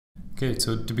Okay,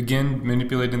 so to begin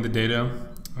manipulating the data,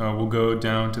 we'll go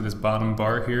down to this bottom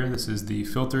bar here. This is the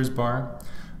filters bar.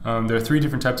 There are three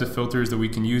different types of filters that we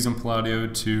can use in Palladio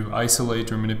to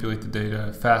isolate or manipulate the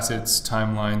data: facets,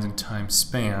 timelines, and time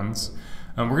spans.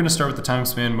 We're going to start with the time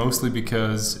span mostly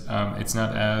because it's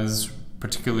not as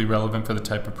particularly relevant for the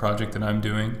type of project that I'm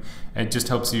doing. It just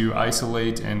helps you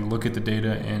isolate and look at the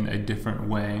data in a different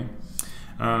way.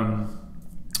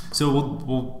 So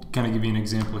we'll kind of give you an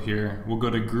example here. We'll go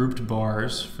to grouped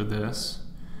bars for this.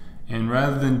 And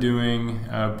rather than doing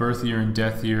birth year and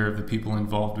death year of the people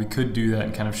involved, we could do that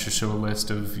and kind of show a list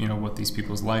of what these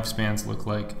people's lifespans look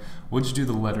like. We'll just do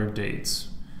the letter dates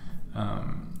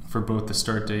for both the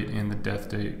start date and the death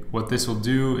date. What this will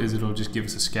do is it'll just give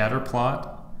us a scatter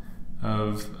plot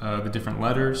of the different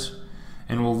letters,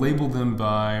 and we'll label them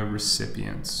by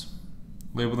recipients.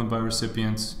 Label them by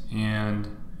recipients,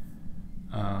 and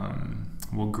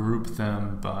we'll group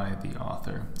them by the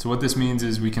author. So what this means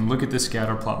is we can look at this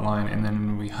scatter plot line, and then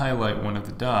when we highlight one of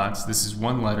the dots, this is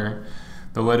one letter.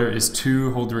 The letter is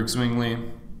to Holdrych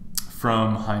Zwingli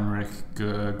from Heinrich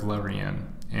Glerian,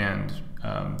 and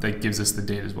that gives us the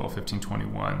date as well,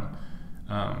 1521,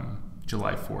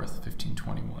 July 4th,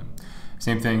 1521.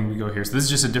 Same thing, we go here. So this is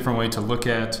just a different way to look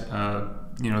at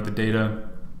the data.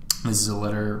 This is a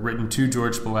letter written to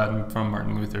George Spalatin from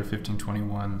Martin Luther,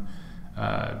 1521,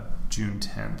 June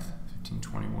 10th,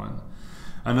 1521.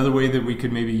 Another way that we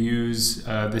could maybe use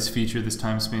this feature, this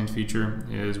time span feature,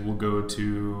 is we'll go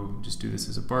to, just do this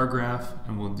as a bar graph,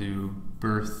 and we'll do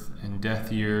birth and death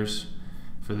years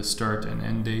for the start and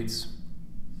end dates.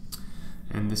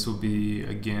 And this will be,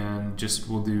 again,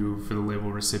 we'll do for the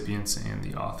label recipients and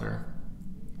the author.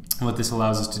 And what this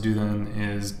allows us to do then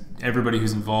is everybody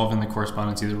who's involved in the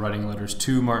correspondence, either writing letters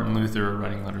to Martin Luther or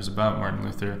writing letters about Martin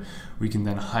Luther, we can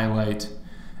then highlight,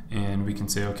 and we can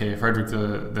say, okay, Frederick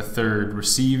the Third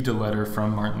received a letter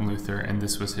from Martin Luther, and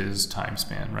this was his time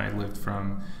span, right? Lived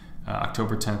from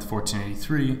October 10th,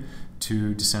 1483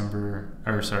 to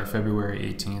February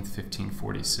 18th,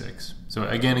 1546. So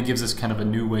again, it gives us kind of a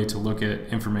new way to look at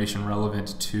information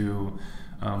relevant to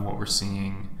what we're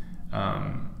seeing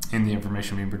in the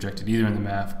information being projected, either in the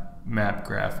map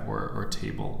graph or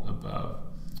table above.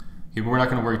 Okay, but we're not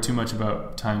going to worry too much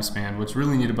about time span. What's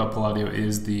really neat about Palladio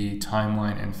is the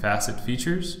timeline and facet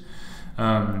features.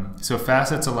 So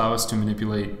facets allow us to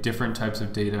manipulate different types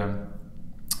of data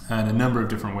in a number of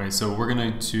different ways. So we're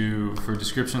going to, for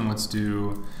description, let's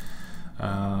do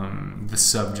the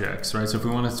subjects, right? So if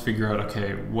we want to figure out,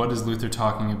 okay, what is Luther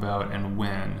talking about and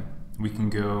when, we can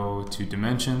go to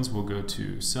dimensions, we'll go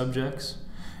to subjects,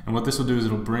 and what this will do is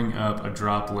it'll bring up a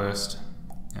drop list.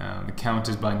 The count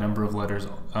is by number of letters,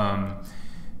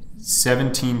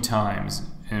 17 times,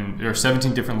 and there are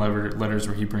 17 different letters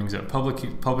where he brings up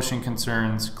publishing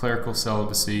concerns, clerical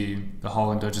celibacy, the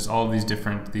Hall and Duchess, all of these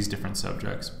different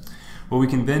subjects. What we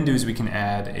can then do is we can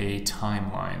add a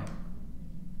timeline.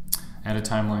 Add a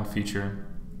timeline feature.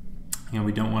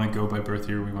 We don't want to go by birth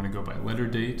year, we want to go by letter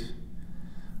date.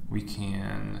 We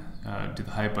can do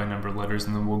the height by number of letters,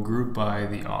 and then we'll group by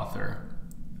the author.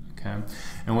 Okay,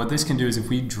 and what this can do is if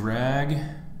we drag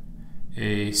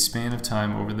a span of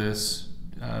time over this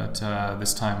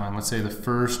this timeline, let's say the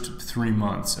first 3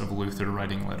 months of Luther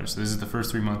writing letters. So this is the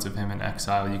first 3 months of him in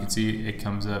exile. You can see it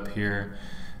comes up here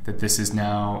that this is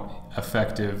now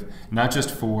effective, not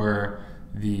just for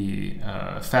the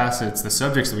facets, the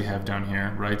subjects that we have down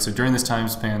here, right? So during this time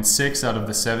span, 6 out of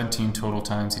the 17 total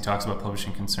times he talks about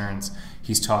publishing concerns,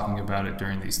 he's talking about it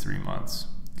during these 3 months.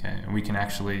 Okay, and we can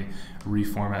actually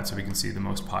reformat so we can see the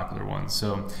most popular ones.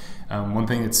 So one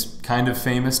thing that's kind of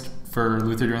famous for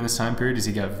Luther during this time period is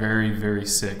he got very, very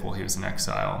sick while he was in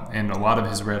exile. And a lot of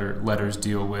his letters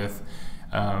deal with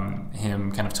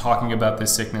him kind of talking about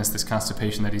this sickness, this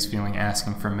constipation that he's feeling,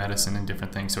 asking for medicine and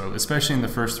different things. So especially in the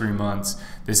first 3 months,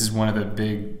 this is one of the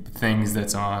big things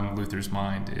that's on Luther's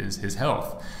mind is his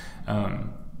health.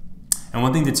 And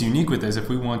one thing that's unique with this, if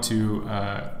we want to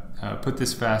put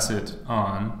this facet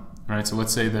on, right? So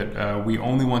let's say that we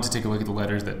only want to take a look at the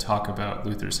letters that talk about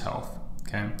Luther's health,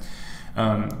 okay?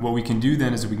 What we can do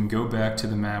then is we can go back to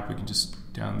the map. We can just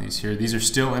down these here. These are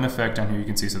still in effect down here. You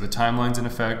can see, so the timeline's in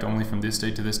effect only from this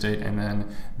date to this date, and then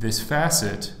this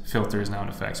facet filter is now in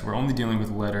effect. So we're only dealing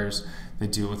with letters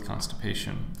that deal with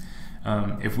constipation.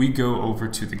 If we go over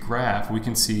to the graph, we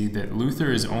can see that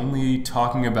Luther is only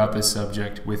talking about this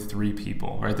subject with 3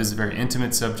 people, right? This is a very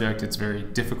intimate subject. It's very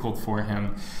difficult for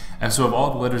him. And so of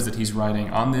all the letters that he's writing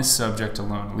on this subject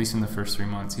alone, at least in the first 3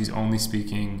 months, he's only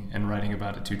speaking and writing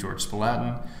about it to George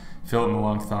Spalatin, Philip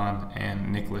Melanchthon,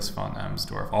 and Nicholas von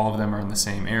Amsdorf. All of them are in the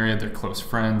same area. They're close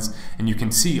friends. And you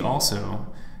can see also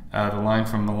the line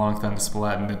from Melanchthon to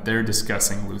Spalatin, that they're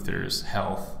discussing Luther's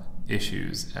health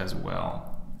issues as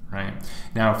well, right?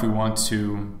 Now, if we want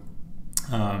to,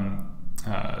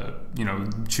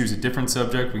 choose a different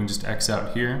subject, we can just X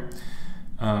out here.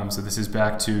 So this is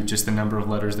back to just the number of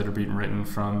letters that are being written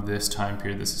from this time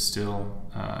period. This is still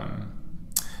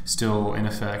in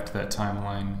effect, that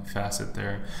timeline facet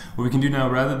there. What we can do now,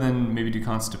 rather than maybe do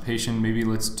constipation, maybe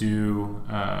let's do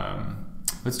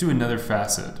another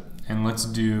facet, and let's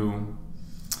do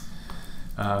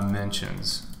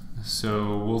mentions.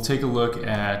 So we'll take a look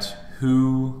at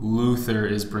who Luther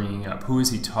is bringing up. Who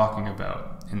is he talking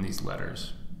about in these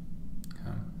letters?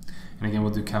 Okay. And again,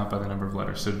 we'll do count by the number of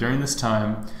letters. So during this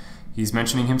time, he's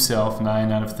mentioning himself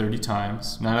 9 out of 30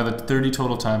 times. 9 out of the 30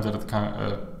 total times out of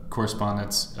the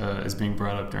correspondence is being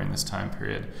brought up during this time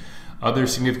period. Other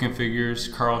significant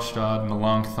figures, Karlstadt,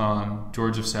 Melanchthon,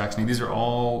 George of Saxony, these are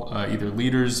all either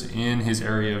leaders in his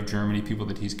area of Germany, people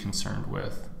that he's concerned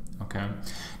with. Okay.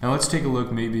 Now let's take a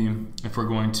look, maybe if we're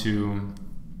going to,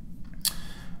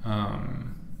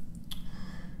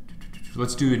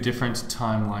 let's do a different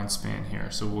timeline span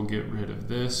here. So we'll get rid of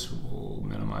this, we'll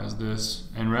minimize this,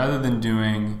 and rather than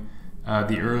doing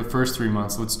the first 3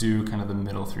 months, let's do kind of the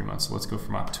middle 3 months. So let's go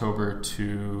from October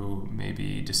to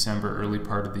maybe December, early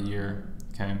part of the year.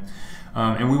 Okay,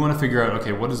 and we want to figure out,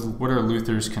 okay, what are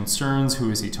Luther's concerns? Who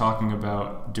is he talking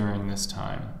about during this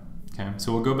time? Okay,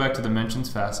 so we'll go back to the mentions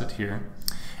facet here,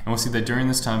 and we'll see that during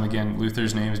this time, again,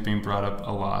 Luther's name is being brought up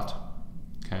a lot.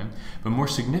 Okay, but more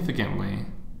significantly,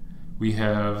 we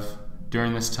have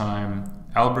during this time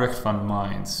Albrecht von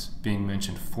Mainz being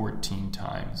mentioned 14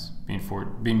 times,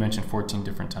 being mentioned 14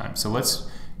 different times. So let's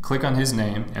click on his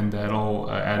name, and that'll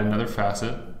add another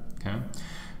facet. Okay,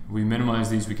 we minimize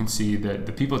these, we can see that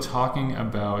the people talking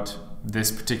about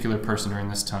this particular person during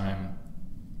this time,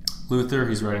 Luther,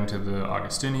 he's writing to the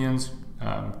Augustinians,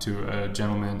 to a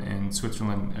gentleman in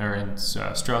Switzerland, or in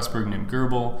Strasbourg, named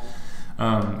Goebel.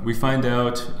 We find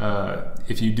out,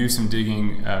 if you do some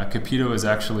digging, Capito is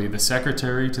actually the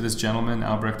secretary to this gentleman,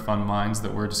 Albrecht von Mainz,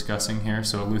 that we're discussing here.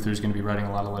 So Luther's going to be writing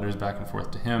a lot of letters back and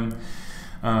forth to him.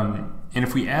 And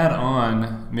if we add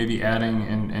on, maybe adding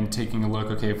and taking a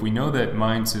look, okay, if we know that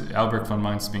Albrecht von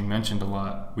Mainz is being mentioned a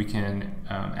lot, we can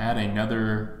add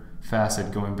another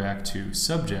facet going back to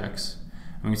subjects.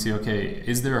 And we can see, okay,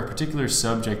 is there a particular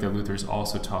subject that Luther is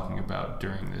also talking about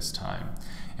during this time?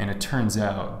 And it turns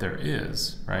out there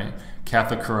is, right?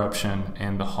 Catholic corruption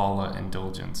and the Halle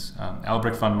indulgence.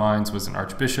 Albrecht von Mainz was an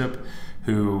archbishop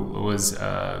who was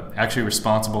actually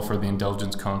responsible for the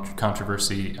indulgence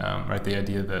controversy, right? The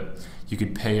idea that you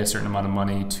could pay a certain amount of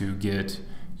money to get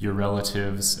your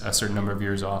relatives a certain number of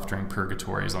years off during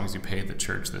purgatory, as long as you pay the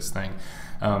church this thing.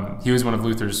 He was one of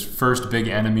Luther's first big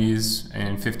enemies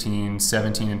in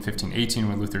 1517 and 1518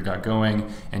 when Luther got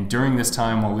going. And during this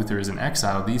time, while Luther is in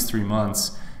exile, these 3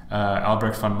 months,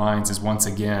 Albrecht von Mainz is once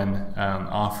again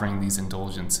offering these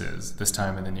indulgences, this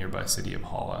time in the nearby city of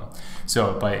Halle.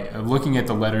 So by looking at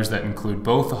the letters that include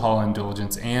both the Halle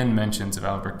indulgence and mentions of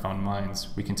Albrecht von Mainz,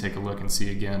 we can take a look and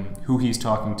see again who he's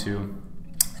talking to.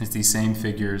 It's these same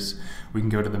figures. We can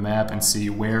go to the map and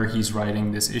see where he's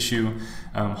writing this issue.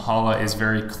 Halle is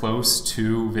very close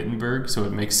to Wittenberg, so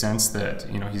it makes sense that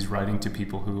he's writing to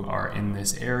people who are in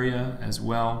this area as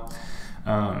well.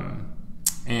 So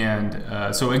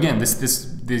again,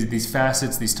 these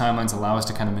facets, these timelines allow us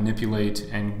to kind of manipulate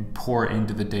and pour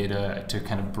into the data to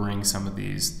kind of bring some of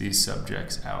these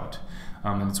subjects out.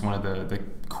 And it's one of the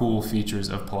cool features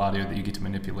of Palladio, that you get to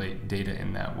manipulate data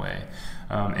in that way.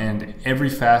 And every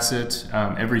facet,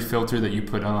 every filter that you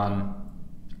put on,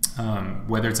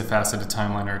 whether it's a facet, a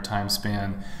timeline, or a time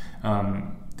span,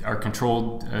 are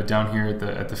controlled down here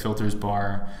at the filters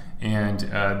bar, and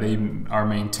they are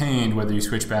maintained whether you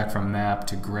switch back from map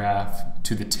to graph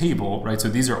to the table, right? So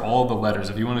these are all the letters.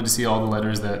 If you wanted to see all the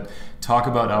letters that talk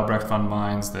about Albrecht von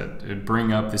Mainz, that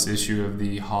bring up this issue of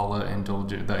the Halle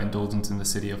the indulgence in the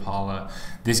city of Halle,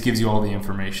 this gives you all the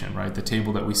information, right? The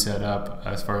table that we set up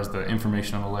as far as the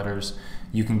information on the letters,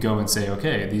 you can go and say,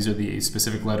 okay, these are the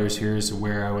specific letters, here's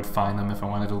where I would find them if I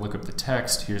wanted to look up the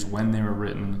text, here's when they were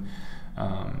written,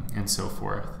 and so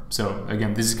forth. So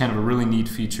again, this is kind of a really neat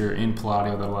feature in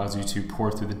Palladio that allows you to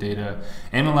pour through the data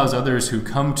and allows others who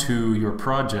come to your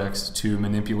projects to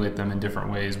manipulate them in different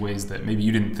ways that maybe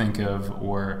you didn't think of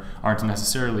or aren't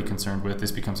necessarily concerned with.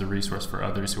 This becomes a resource for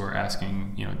others who are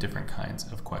asking, different kinds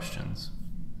of questions.